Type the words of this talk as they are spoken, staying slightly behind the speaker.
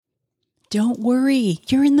Don't worry,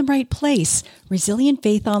 you're in the right place. Resilient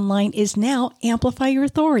Faith Online is now Amplify Your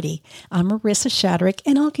Authority. I'm Marissa Shadrick,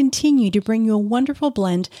 and I'll continue to bring you a wonderful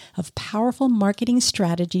blend of powerful marketing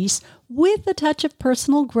strategies with a touch of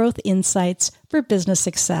personal growth insights for business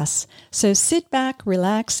success. So sit back,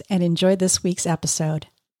 relax, and enjoy this week's episode.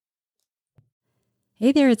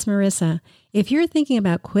 Hey there, it's Marissa. If you're thinking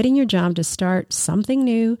about quitting your job to start something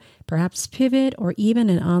new, perhaps pivot or even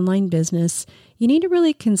an online business, you need to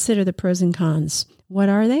really consider the pros and cons. What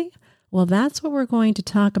are they? Well, that's what we're going to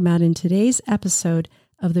talk about in today's episode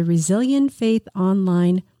of the Resilient Faith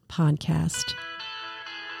Online podcast.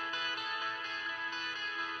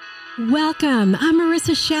 Welcome. I'm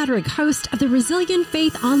Marissa Shadrick, host of the Resilient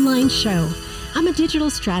Faith Online show. I'm a digital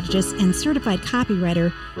strategist and certified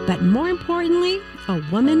copywriter, but more importantly, a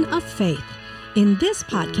woman of faith. In this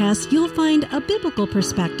podcast, you'll find a biblical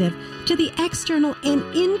perspective to the external and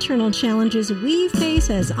internal challenges we face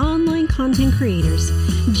as online content creators.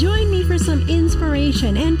 Join me for some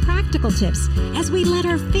inspiration and practical tips as we let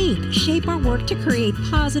our faith shape our work to create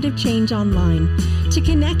positive change online. To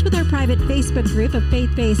connect with our private Facebook group of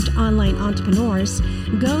faith-based online entrepreneurs,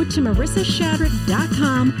 go to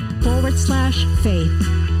marissashadrick.com/faith.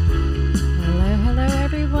 Hello,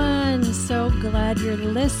 everyone. So glad you're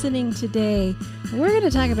listening today. We're going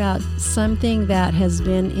to talk about something that has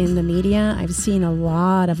been in the media. I've seen a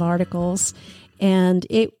lot of articles, and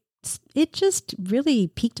it just really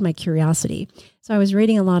piqued my curiosity. So I was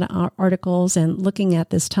reading a lot of articles and looking at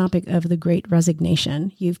this topic of the Great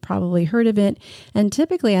Resignation. You've probably heard of it. And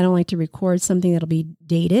typically, I don't like to record something that'll be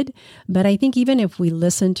dated. But I think even if we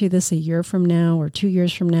listen to this a year from now or 2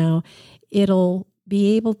 years from now, it'll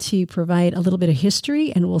be able to provide a little bit of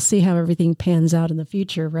history, and we'll see how everything pans out in the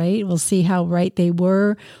future, right? We'll see how right they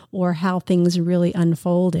were or how things really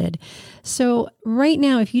unfolded. So right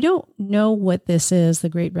now, if you don't know what this is, the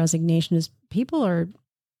Great Resignation is people are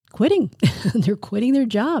quitting. They're quitting their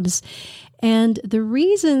jobs. And the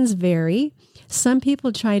reasons vary. Some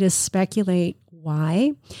people try to speculate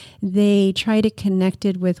why. They try to connect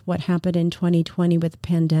it with what happened in 2020 with the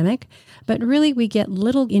pandemic. But really, we get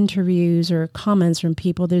little interviews or comments from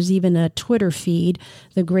people. There's even a Twitter feed,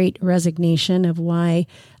 the Great Resignation, of why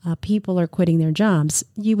people are quitting their jobs.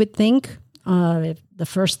 You would think the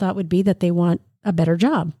first thought would be that they want a better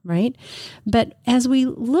job, right? But as we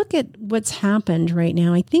look at what's happened right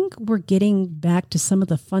now, I think we're getting back to some of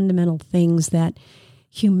the fundamental things that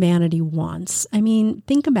humanity wants. I mean,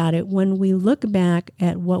 think about it. When we look back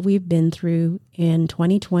at what we've been through in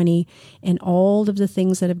 2020 and all of the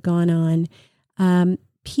things that have gone on,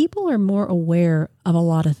 people are more aware of a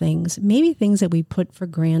lot of things, maybe things that we put for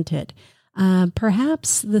granted.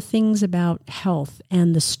 Perhaps the things about health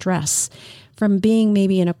and the stress from being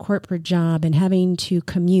maybe in a corporate job and having to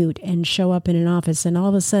commute and show up in an office, and all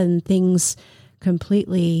of a sudden things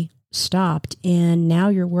completely stopped, and now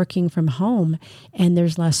you're working from home and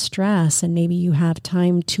there's less stress, and maybe you have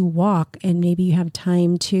time to walk, and maybe you have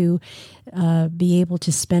time to be able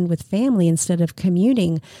to spend with family instead of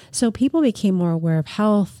commuting. So people became more aware of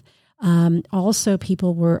health. Also,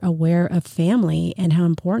 people were aware of family and how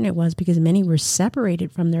important it was, because many were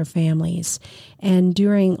separated from their families. And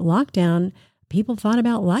during lockdown, people thought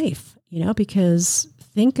about life, because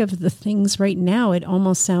think of the things right now. It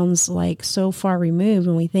almost sounds like so far removed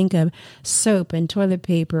when we think of soap and toilet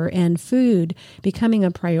paper and food becoming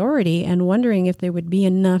a priority, and wondering if there would be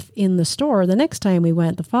enough in the store the next time we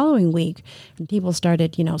went the following week. And people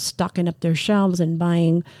started, stocking up their shelves and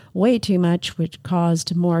buying way too much, which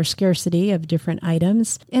caused more scarcity of different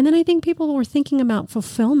items. And then I think people were thinking about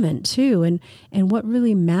fulfillment too, and what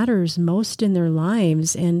really matters most in their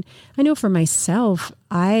lives. And I know for myself,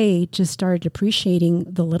 I just started appreciating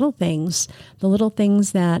the little things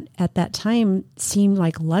that at that time seemed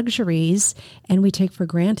like luxuries and we take for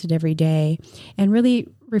granted every day, and really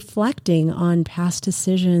reflecting on past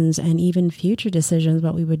decisions and even future decisions,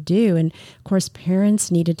 what we would do. And of course,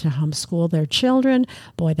 parents needed to homeschool their children.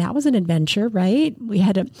 Boy, that was an adventure, right?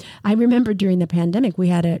 I remember during the pandemic, we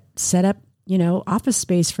had to set up office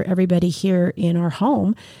space for everybody here in our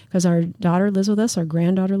home, because our daughter lives with us, our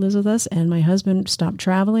granddaughter lives with us, and my husband stopped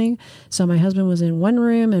traveling. So my husband was in one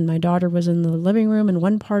room and my daughter was in the living room in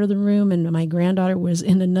one part of the room, and my granddaughter was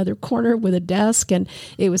in another corner with a desk, and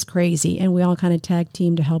it was crazy. And we all kind of tag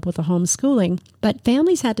teamed to help with the homeschooling. But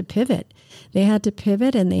families had to pivot. They had to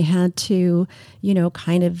pivot, and they had to,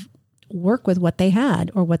 kind of work with what they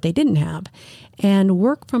had or what they didn't have. And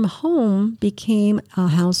work from home became a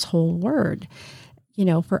household word.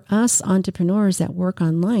 for us entrepreneurs that work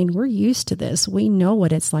online, we're used to this. We know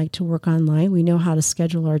what it's like to work online. We know how to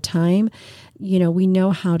schedule our time. We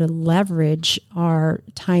know how to leverage our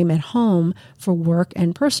time at home for work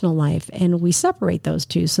and personal life. And we separate those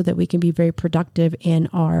two so that we can be very productive in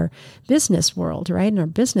our business world, right? In our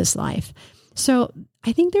business life. So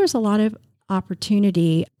I think there's a lot of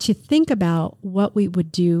opportunity to think about what we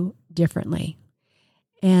would do differently.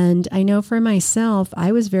 And I know for myself,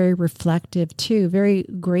 I was very reflective too, very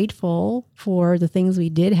grateful for the things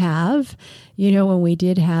we did have. When we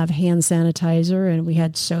did have hand sanitizer and we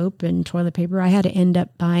had soap and toilet paper, I had to end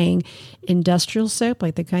up buying industrial soap,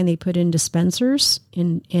 like the kind they put in dispensers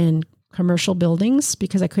in commercial buildings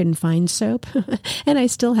because I couldn't find soap. And I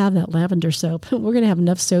still have that lavender soap. We're going to have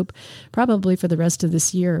enough soap probably for the rest of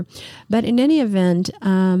this year. But in any event,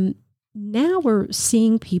 now we're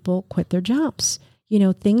seeing people quit their jobs.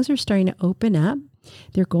 Things are starting to open up.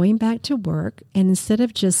 They're going back to work. And instead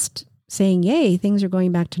of just saying, yay, things are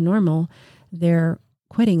going back to normal, they're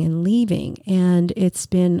quitting and leaving. And it's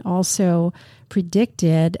been also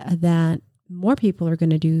predicted that more people are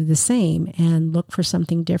going to do the same and look for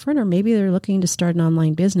something different, or maybe they're looking to start an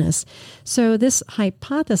online business. So this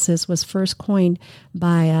hypothesis was first coined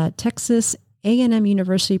by Texas A&M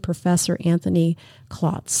University professor Anthony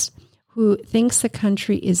Klotz, who thinks the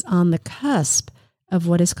country is on the cusp of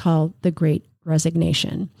what is called the Great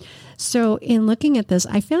Resignation. So in looking at this,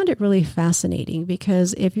 I found it really fascinating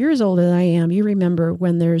because if you're as old as I am, you remember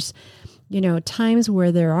when there's, times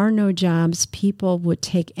where there are no jobs, people would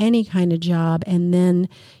take any kind of job. And then,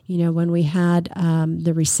 when we had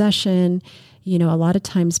the recession, a lot of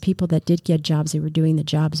times people that did get jobs, they were doing the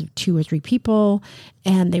jobs of 2 or 3 people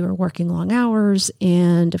and they were working long hours.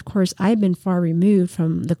 And of course, I've been far removed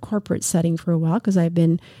from the corporate setting for a while because I've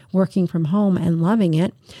been working from home and loving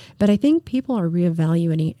it. But I think people are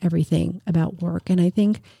reevaluating everything about work. And I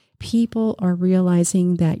think people are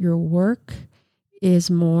realizing that your work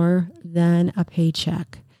is more than a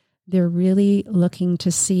paycheck. They're really looking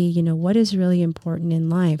to see, what is really important in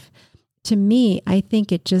life. To me, I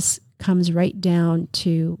think it just comes right down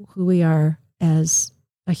to who we are as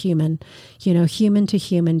a human. Human to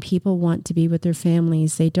human, people want to be with their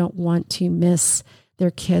families. They don't want to miss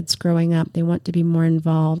their kids growing up. They want to be more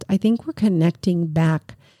involved. I think we're connecting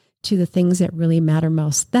back to the things that really matter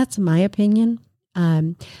most. That's my opinion.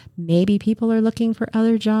 Maybe people are looking for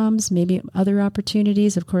other jobs, maybe other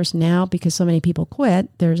opportunities. Of course, now, because so many people quit,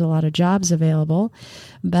 there's a lot of jobs available,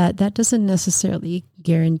 but that doesn't necessarily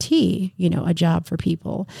guarantee, a job for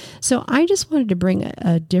people. So I just wanted to bring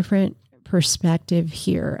a different perspective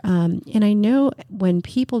here. And I know when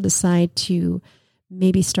people decide to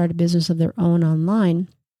maybe start a business of their own online,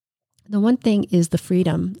 the one thing is the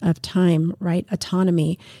freedom of time, right?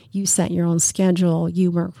 Autonomy. You set your own schedule.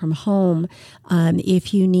 You work from home.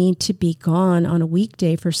 If you need to be gone on a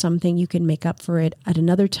weekday for something, you can make up for it at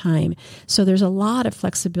another time. So there's a lot of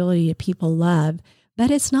flexibility that people love,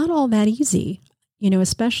 but it's not all that easy,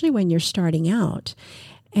 especially when you're starting out.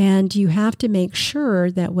 And you have to make sure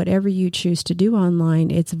that whatever you choose to do online,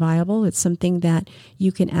 it's viable. It's something that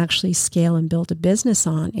you can actually scale and build a business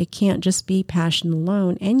on. It can't just be passion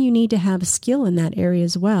alone. And you need to have a skill in that area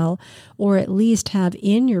as well, or at least have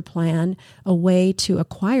in your plan a way to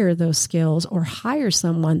acquire those skills or hire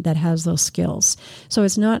someone that has those skills. So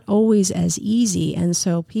it's not always as easy. And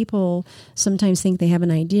so people sometimes think they have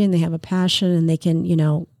an idea and they have a passion and they can,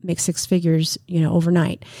 make 6 figures,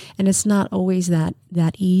 overnight. And it's not always that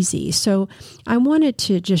easy. So I wanted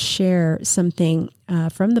to just share something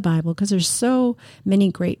from the Bible because there's so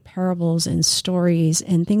many great parables and stories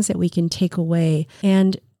and things that we can take away.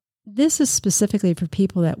 And this is specifically for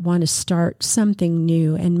people that want to start something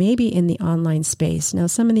new and maybe in the online space. Now,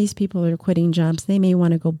 some of these people that are quitting jobs, they may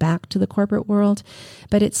want to go back to the corporate world,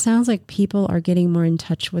 but it sounds like people are getting more in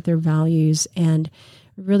touch with their values and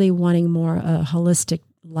really wanting more a holistic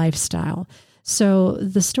lifestyle. So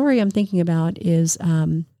the story I'm thinking about is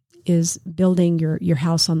building your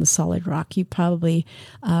house on the solid rock. You probably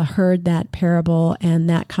heard that parable, and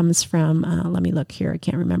that comes from, let me look here. I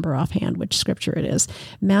can't remember offhand which scripture it is.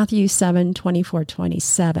 Matthew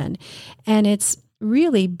 7:24-27. And it's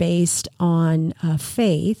really based on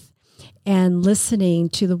faith and listening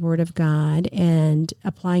to the Word of God and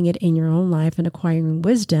applying it in your own life and acquiring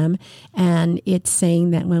wisdom. And it's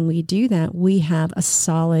saying that when we do that, we have a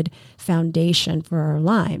solid foundation for our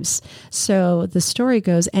lives. So the story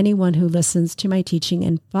goes, anyone who listens to my teaching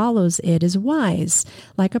and follows it is wise,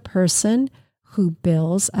 like a person who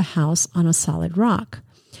builds a house on a solid rock.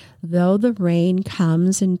 Though the rain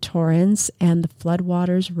comes in torrents and the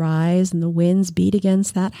floodwaters rise and the winds beat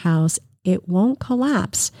against that house, it won't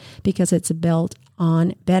collapse because it's built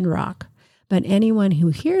on bedrock. But anyone who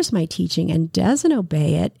hears my teaching and doesn't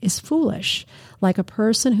obey it is foolish, like a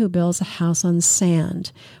person who builds a house on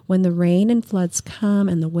sand. When the rain and floods come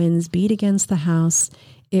and the winds beat against the house,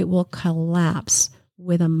 it will collapse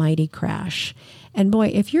with a mighty crash. And boy,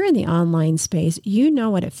 if you're in the online space, you know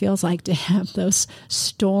what it feels like to have those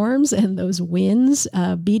storms and those winds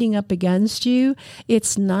beating up against you.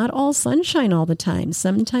 It's not all sunshine all the time.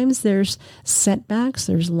 Sometimes there's setbacks.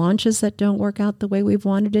 There's launches that don't work out the way we've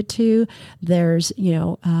wanted it to. There's,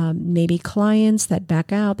 maybe clients that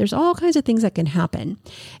back out. There's all kinds of things that can happen.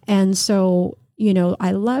 And so,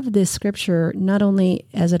 I love this scripture, not only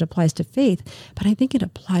as it applies to faith, but I think it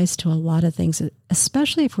applies to a lot of things,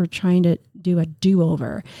 especially if we're trying to do a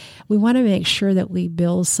do-over. We want to make sure that we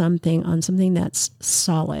build something on something that's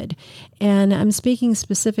solid. And I'm speaking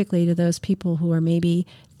specifically to those people who are maybe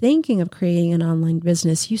thinking of creating an online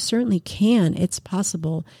business. You certainly can. It's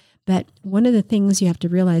possible. But one of the things you have to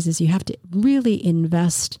realize is you have to really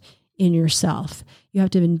invest in yourself. You have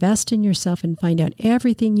to invest in yourself and find out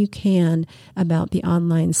everything you can about the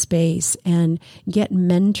online space and get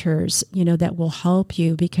mentors, that will help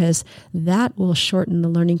you, because that will shorten the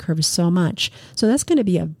learning curve so much. So that's going to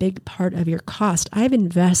be a big part of your cost. I've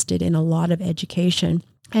invested in a lot of education.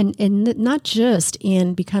 And not just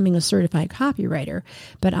in becoming a certified copywriter,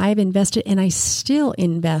 but I've invested and I still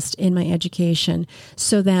invest in my education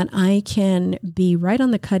so that I can be right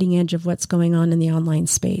on the cutting edge of what's going on in the online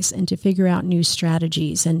space and to figure out new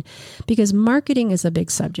strategies. And because marketing is a big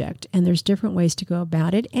subject and there's different ways to go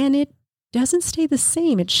about it, and it doesn't stay the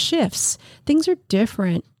same. It shifts. Things are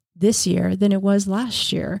different this year than it was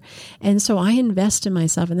last year. And so I invest in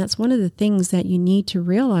myself. And that's one of the things that you need to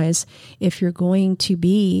realize if you're going to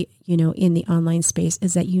be, in the online space,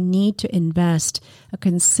 is that you need to invest a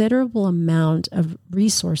considerable amount of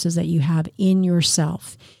resources that you have in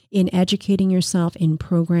yourself, in educating yourself, in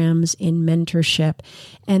programs, in mentorship.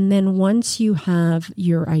 And then once you have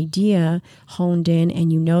your idea honed in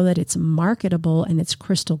and you know that it's marketable and it's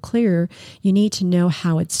crystal clear, you need to know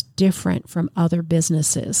how it's different from other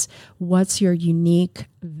businesses. What's your unique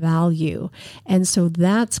value? And so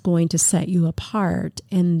that's going to set you apart.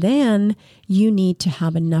 And then you need to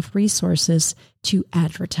have enough resources to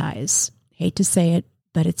advertise. Hate to say it,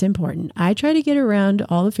 but it's important. I try to get around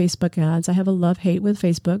all the Facebook ads. I have a love-hate with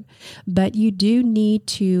Facebook, but you do need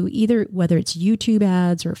to either, whether it's YouTube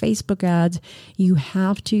ads or Facebook ads, you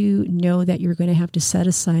have to know that you're going to have to set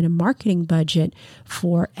aside a marketing budget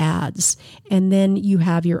for ads. And then you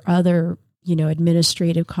have your other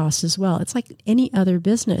administrative costs as well. It's like any other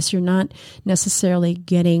business. You're not necessarily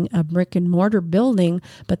getting a brick and mortar building,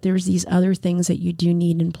 but there's these other things that you do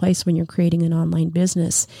need in place when you're creating an online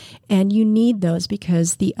business. And you need those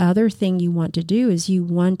because the other thing you want to do is you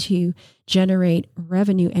want to generate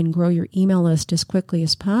revenue and grow your email list as quickly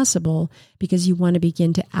as possible because you want to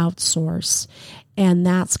begin to outsource. And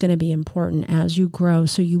that's going to be important as you grow.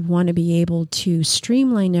 So you want to be able to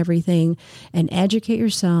streamline everything and educate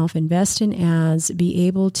yourself, invest in ads, be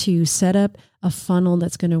able to set up a funnel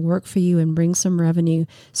that's going to work for you and bring some revenue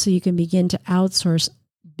so you can begin to outsource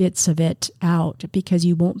bits of it out, because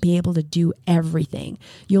you won't be able to do everything.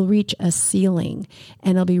 You'll reach a ceiling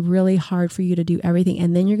and it'll be really hard for you to do everything.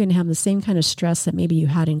 And then you're going to have the same kind of stress that maybe you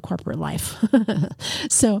had in corporate life.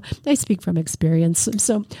 So I speak from experience.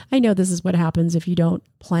 So I know this is what happens if you don't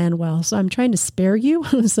plan well. So I'm trying to spare you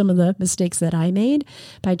some of the mistakes that I made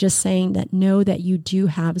by just saying that know that you do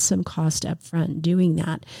have some cost up front doing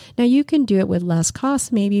that. Now you can do it with less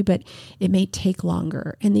cost maybe, but it may take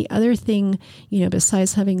longer. And the other thing,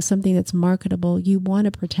 besides having something that's marketable, you want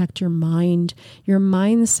to protect your mind. Your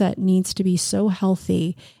mindset needs to be so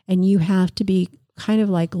healthy, and you have to be kind of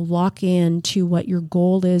like lock in to what your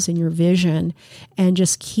goal is and your vision and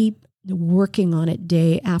just keep working on it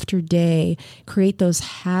day after day. Create those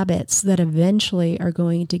habits that eventually are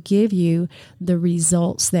going to give you the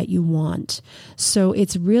results that you want. So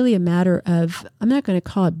it's really a matter of, I'm not going to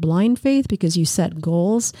call it blind faith because you set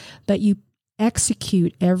goals, but you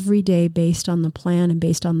execute every day based on the plan and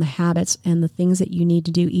based on the habits and the things that you need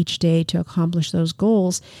to do each day to accomplish those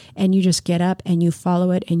goals. And you just get up and you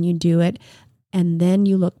follow it and you do it. And then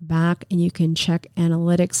you look back and you can check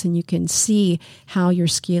analytics and you can see how you're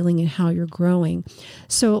scaling and how you're growing.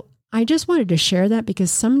 So I just wanted to share that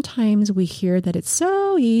because sometimes we hear that it's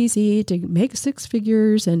so easy to make 6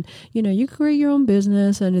 figures and, you create your own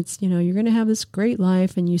business and it's, you're going to have this great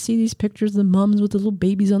life, and you see these pictures of the moms with the little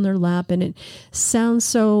babies on their lap and it sounds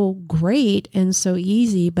so great and so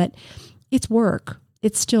easy, but it's work.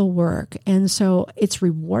 it's still work. And so it's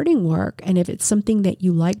rewarding work. And if it's something that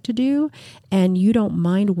you like to do and you don't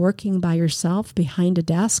mind working by yourself behind a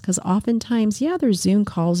desk, because oftentimes, there's Zoom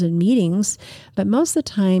calls and meetings, but most of the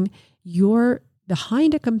time you're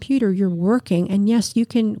behind a computer, you're working. And yes, you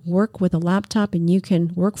can work with a laptop and you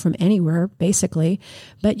can work from anywhere, basically,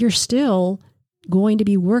 but you're still going to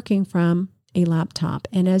be working from a laptop.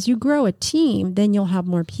 And as you grow a team, then you'll have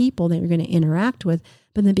more people that you're going to interact with.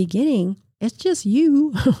 But in the beginning, it's just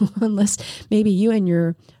you, unless maybe you and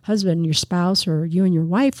your husband, your spouse, or you and your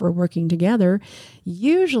wife are working together.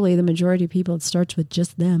 Usually the majority of people, it starts with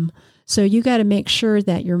just them. So you got to make sure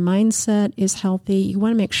that your mindset is healthy. You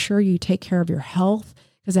want to make sure you take care of your health,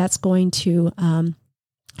 because that's going to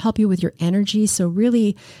help you with your energy. So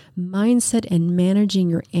really mindset and managing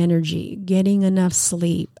your energy, getting enough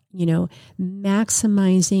sleep,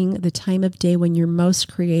 maximizing the time of day when you're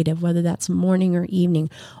most creative, whether that's morning or evening.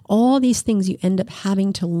 All these things you end up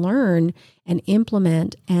having to learn and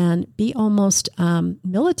implement and be almost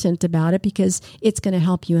militant about it, because it's going to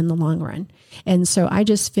help you in the long run. And so I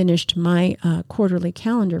just finished my quarterly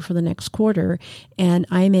calendar for the next quarter, and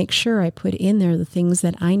I make sure I put in there the things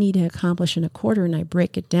that I need to accomplish in a quarter, and I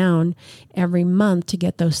break it down every month to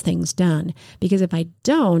get those things done. Because if I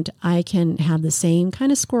don't, I can have the same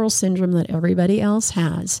kind of squirrel syndrome that everybody else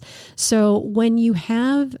has. So when you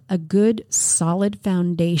have a good, solid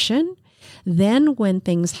foundation, then when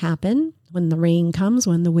things happen, when the rain comes,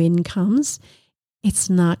 when the wind comes, it's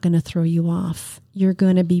not going to throw you off. You're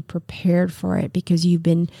going to be prepared for it because you've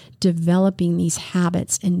been developing these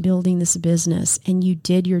habits and building this business, and you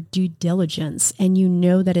did your due diligence and you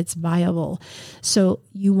know that it's viable. So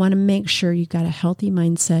you want to make sure you've got a healthy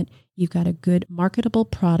mindset, you've got a good marketable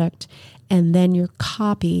product, and then your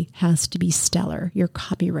copy has to be stellar, your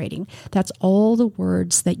copywriting. That's all the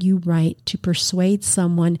words that you write to persuade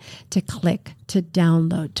someone to click, to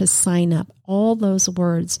download, to sign up. All those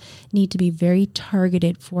words need to be very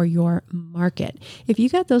targeted for your market. If you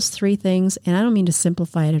got those three things, and I don't mean to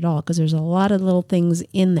simplify it at all, because there's a lot of little things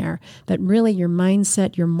in there, but really your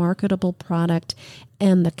mindset, your marketable product,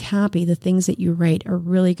 and the copy, the things that you write, are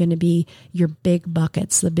really going to be your big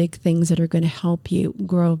buckets, the big things that are going to help you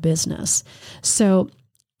grow a business. So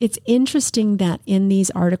it's interesting that in these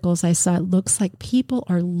articles I saw, it looks like people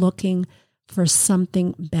are looking for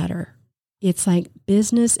something better. It's like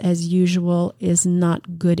business as usual is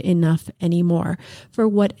not good enough anymore. For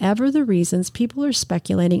whatever the reasons, people are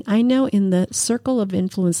speculating. I know in the circle of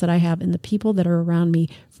influence that I have and the people that are around me,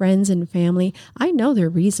 friends and family, I know their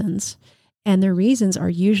reasons. And their reasons are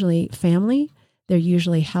usually family. They're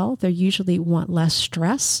usually health. They usually want less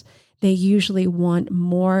stress. They usually want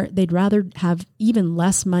more. They'd rather have even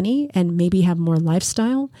less money and maybe have more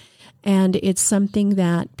lifestyle. And it's something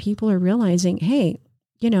that people are realizing, hey,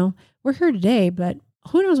 we're here today, but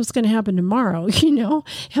who knows what's going to happen tomorrow?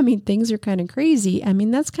 Things are kind of crazy.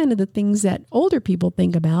 That's kind of the things that older people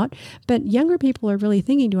think about, but younger people are really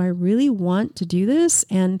thinking, do I really want to do this?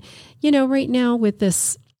 And, right now with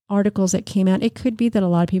this articles that came out, it could be that a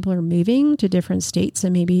lot of people are moving to different states,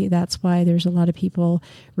 and maybe that's why there's a lot of people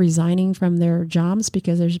resigning from their jobs,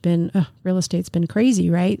 because there's been real estate's been crazy,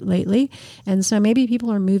 right, lately. And so maybe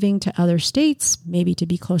people are moving to other states, maybe to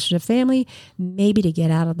be closer to family, maybe to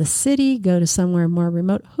get out of the city, go to somewhere more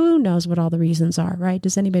remote. Who knows what all the reasons are, right?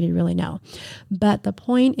 Does anybody really know? But the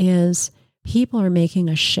point is, people are making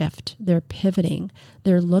a shift. They're pivoting.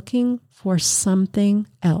 They're looking for something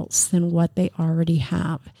else than what they already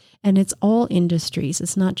have. And it's all industries.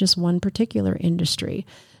 It's not just one particular industry.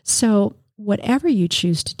 So whatever you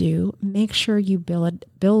choose to do, make sure you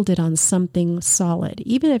build it on something solid.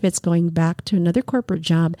 Even if it's going back to another corporate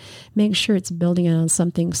job, make sure it's building it on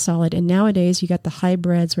something solid. And nowadays you got the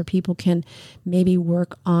hybrids where people can maybe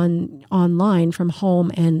work online from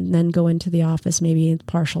home and then go into the office maybe in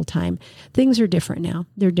partial time. Things are different now.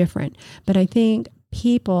 They're different. But I think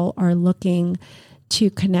people are looking to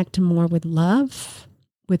connect more with love,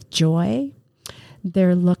 with joy.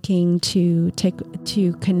 They're looking to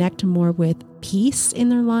connect more with peace in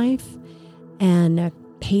their life and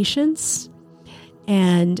patience.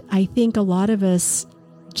 And I think a lot of us,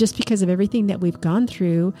 just because of everything that we've gone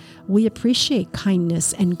through, we appreciate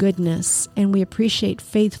kindness and goodness, and we appreciate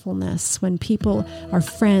faithfulness when people, our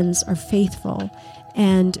friends, are faithful,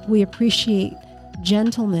 and we appreciate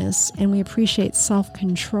gentleness, and we appreciate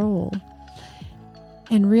self-control.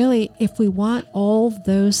 And really, if we want all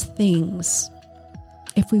those things,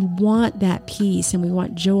 if we want that peace and we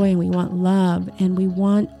want joy and we want love and we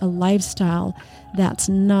want a lifestyle that's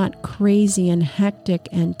not crazy and hectic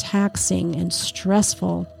and taxing and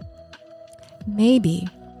stressful, maybe,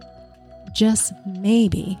 just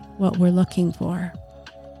maybe, what we're looking for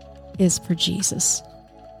is for Jesus.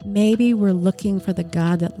 Maybe we're looking for the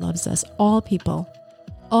God that loves us. All people,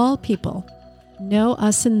 know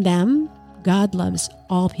us and them. God loves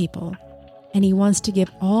all people. And he wants to give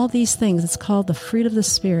all these things. It's called the fruit of the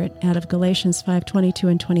Spirit out of Galatians 5:22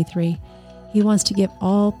 and 23. He wants to give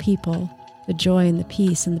all people the joy and the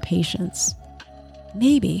peace and the patience.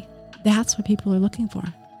 Maybe that's what people are looking for.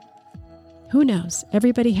 Who knows?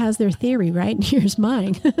 Everybody has their theory, right? And here's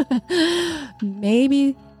mine.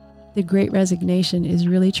 Maybe the Great Resignation is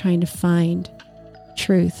really trying to find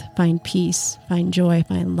truth, find peace, find joy,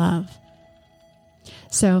 find love.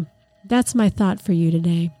 So that's my thought for you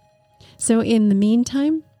today. So in the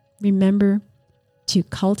meantime, remember to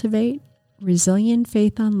cultivate resilient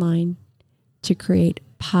faith online to create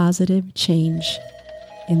positive change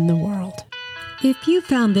in the world. If you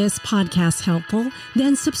found this podcast helpful,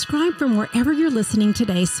 then subscribe from wherever you're listening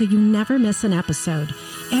today so you never miss an episode.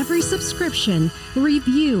 Every subscription,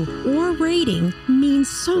 review, or rating means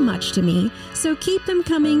so much to me, so keep them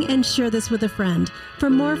coming and share this with a friend. For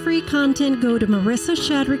more free content, go to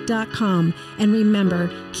marissashadrick.com. And remember,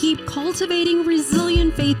 keep cultivating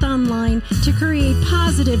resilient faith online to create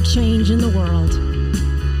positive change in the world.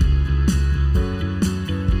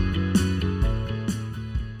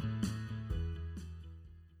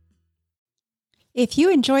 If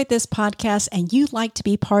you enjoyed this podcast and you'd like to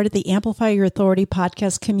be part of the Amplify Your Authority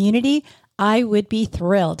podcast community, I would be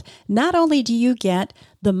thrilled. Not only do you get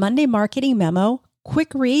the Monday Marketing Memo,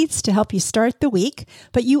 quick reads to help you start the week,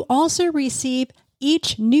 but you also receive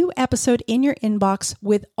each new episode in your inbox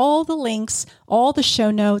with all the links, all the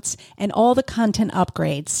show notes, and all the content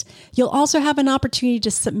upgrades. You'll also have an opportunity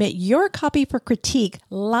to submit your copy for critique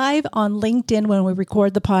live on LinkedIn when we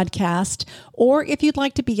record the podcast. Or if you'd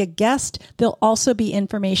like to be a guest, there'll also be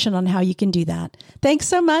information on how you can do that. Thanks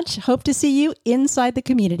so much. Hope to see you inside the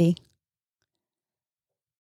community.